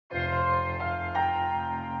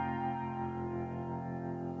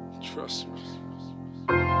Trust me,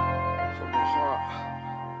 from my heart,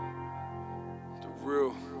 the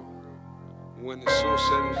real, when it's all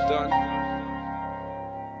said and done,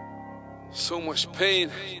 so much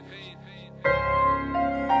pain.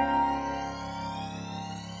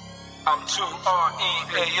 I'm too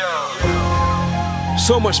R-E-A-L.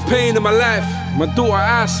 So much pain in my life. My daughter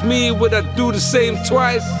asked me would I do the same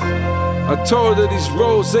twice. I told her these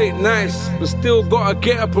roads ain't nice, but still gotta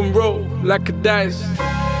get up and roll like a dice.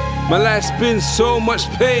 My life's been so much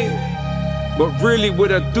pain, but really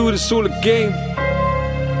would I do this all again?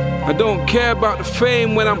 I don't care about the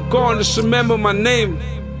fame. When I'm gone, just remember my name.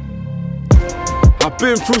 I've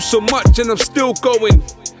been through so much and I'm still going,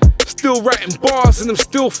 still writing bars and I'm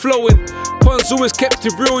still flowing. Pun's always kept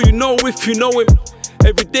it real, you know if you know him.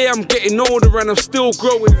 Every day I'm getting older and I'm still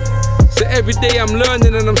growing. So every day I'm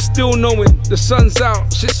learning and I'm still knowing. The sun's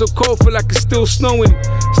out, shit's so cold, feel like it's still snowing.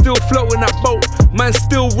 Still floating that boat, man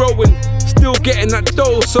still rowing. Still getting that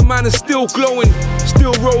dough, so man is still glowing.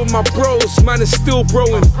 Still rolling my bros, man is still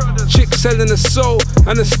growing. Chicks selling a soul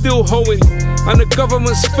and it's still hoeing. And the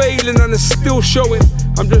government's failing and it's still showing.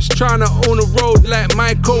 I'm just trying to own a road like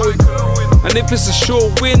Mike Owen. And if it's a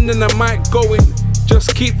sure win, then I might go in.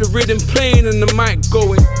 Just keep the rhythm playing and the mic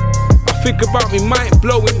going. I think about me mic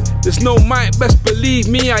blowing. There's no mic, best believe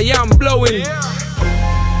me, I am blowing.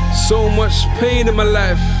 So much pain in my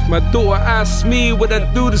life. My daughter asked me would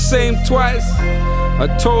I do the same twice. I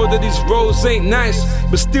told her these roads ain't nice,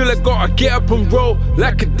 but still I gotta get up and roll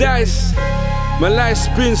like a dice. My life's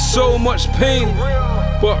been so much pain,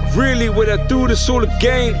 but really would I do this all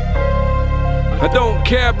again? I don't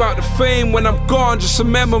care about the fame. When I'm gone, just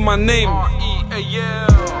remember my name.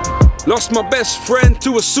 Lost my best friend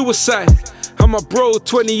to a suicide. And my bro,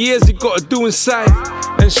 20 years he gotta do inside.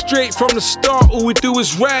 And straight from the start, all we do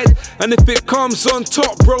is ride. And if it comes on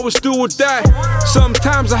top, bro, it's do or die.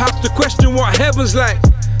 Sometimes I have to question what heaven's like.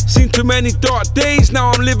 Seen too many dark days,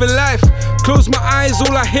 now I'm living life. Close my eyes,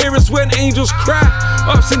 all I hear is when angels cry.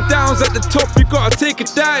 Ups and downs at the top, you gotta take a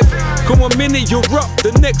dive. Come 1 minute you're up,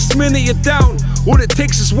 the next minute you're down. All it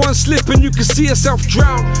takes is one slip and you can see yourself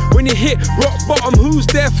drown. When you hit rock bottom, who's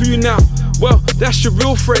there for you now? Well, that's your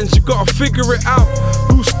real friends, you gotta figure it out.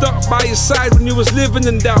 Who stuck by your side when you was living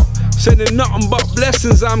in doubt? Sending nothing but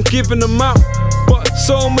blessings, I'm giving them out. But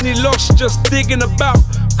so many lost just digging about.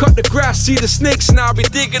 Cut the grass, see the snakes, and I'll be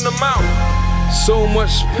digging them out. So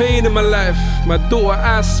much pain in my life. My daughter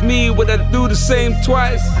asked me would I do the same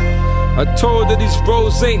twice. I told her these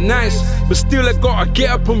roads ain't nice, but still I gotta get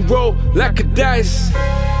up and roll like a dice.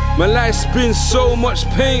 My life's been so much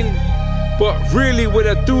pain, but really would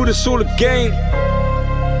I do this all again?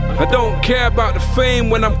 I don't care about the fame.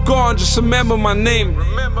 When I'm gone, just remember my name.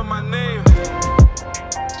 Remember my name.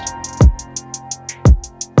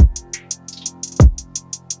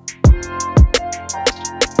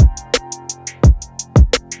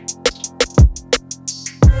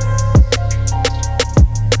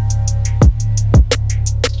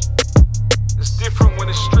 It's different when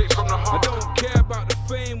it's straight from the heart. I don't care about the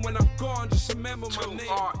fame. When I'm gone, just remember my name.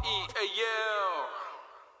 R-E-A-L.